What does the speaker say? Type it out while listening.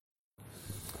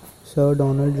Sir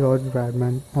Donald George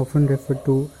Bradman, often referred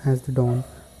to as the Don,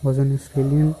 was an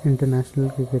Australian international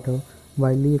cricketer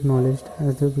widely acknowledged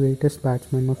as the greatest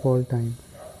batsman of all time.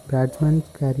 Bradman's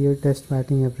career Test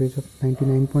batting average of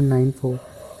 99.94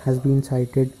 has been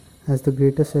cited as the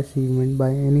greatest achievement by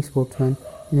any sportsman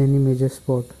in any major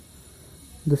sport.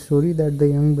 The story that the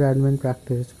young Bradman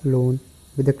practiced alone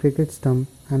with a cricket stump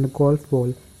and a golf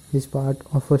ball is part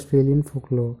of Australian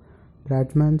folklore.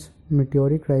 Bradman's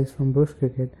meteoric rise from bush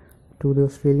cricket to the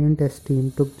Australian Test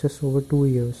team took just over 2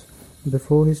 years.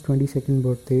 Before his 22nd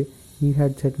birthday, he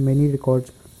had set many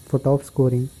records for top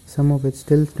scoring, some of which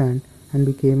still stand, and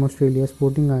became Australia's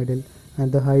sporting idol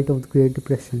at the height of the Great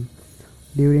Depression.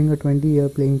 During a 20-year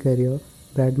playing career,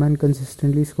 Bradman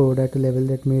consistently scored at a level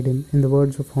that made him, in the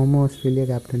words of former Australia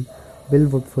captain Bill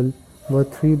Woodfull,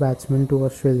 worth 3 batsmen to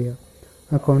Australia.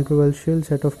 A controversial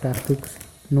set of tactics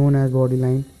known as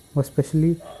bodyline was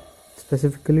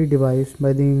specifically devised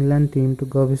by the England team to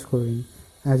curb his scoring.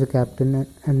 As a captain and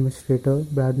administrator,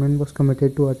 Bradman was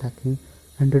committed to attacking,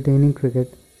 entertaining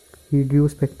cricket. He drew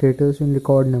spectators in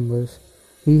record numbers.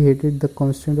 He hated the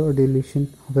constant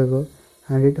adulation, however,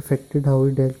 and it affected how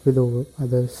he dealt with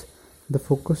others. The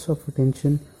focus of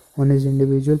attention on his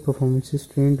individual performances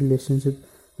strained relationships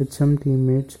with some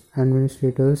teammates,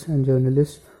 administrators, and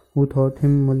journalists who thought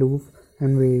him aloof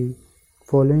and wary.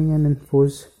 Following an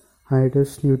enforced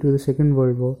hiatus due to the Second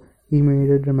World War, he made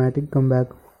a dramatic comeback,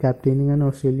 captaining an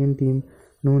Australian team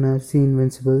known as the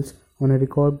Invincibles on a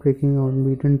record-breaking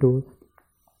unbeaten tour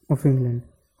of England.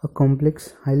 A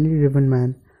complex, highly driven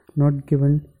man, not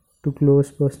given to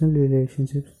close personal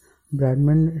relationships,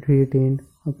 Bradman retained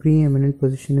a preeminent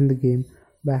position in the game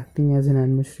by acting as an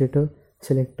administrator,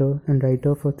 selector, and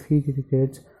writer for 3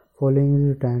 decades following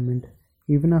his retirement.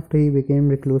 Even after he became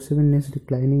reclusive in his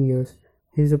declining years,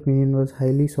 his opinion was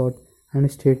highly sought and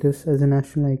his status as a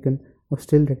national icon was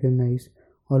still recognized.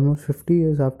 Almost 50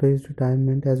 years after his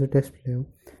retirement as a Test player,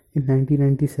 in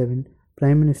 1997,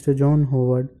 Prime Minister John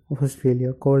Howard of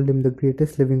Australia called him the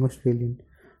greatest living Australian.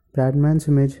 Bradman's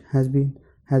image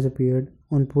has appeared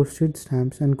on postage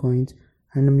stamps and coins,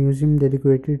 and a museum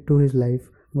dedicated to his life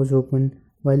was opened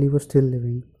while he was still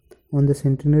living. On the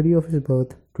centenary of his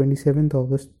birth, 27th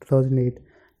August 2008,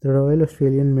 the Royal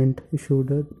Australian Mint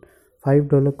issued a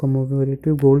 $5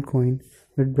 commemorative gold coin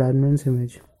with Bradman's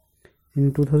image.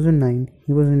 In 2009,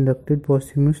 he was inducted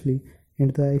posthumously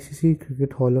into the ICC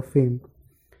Cricket Hall of Fame.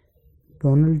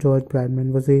 Donald George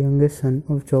Bradman was the youngest son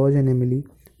of George and Emily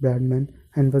Bradman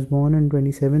and was born on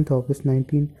 27th August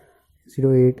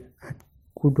 1908 at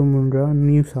Cootamundra,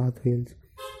 New South Wales.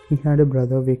 He had a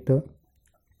brother, Victor,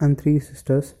 and 3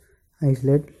 sisters,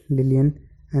 Islet, Lillian,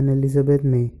 and Elizabeth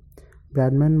May.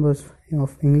 Bradman was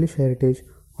of English heritage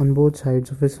on both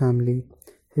sides of his family.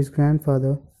 His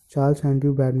grandfather, Charles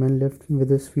Andrew Bradman, left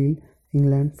Wethersfield,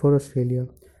 England for Australia.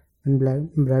 When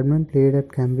Bradman played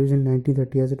at Cambridge in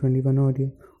 1930 as a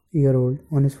 21-year-old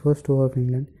on his first tour of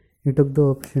England, he took the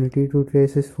opportunity to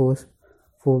trace his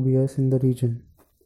forebears in the region.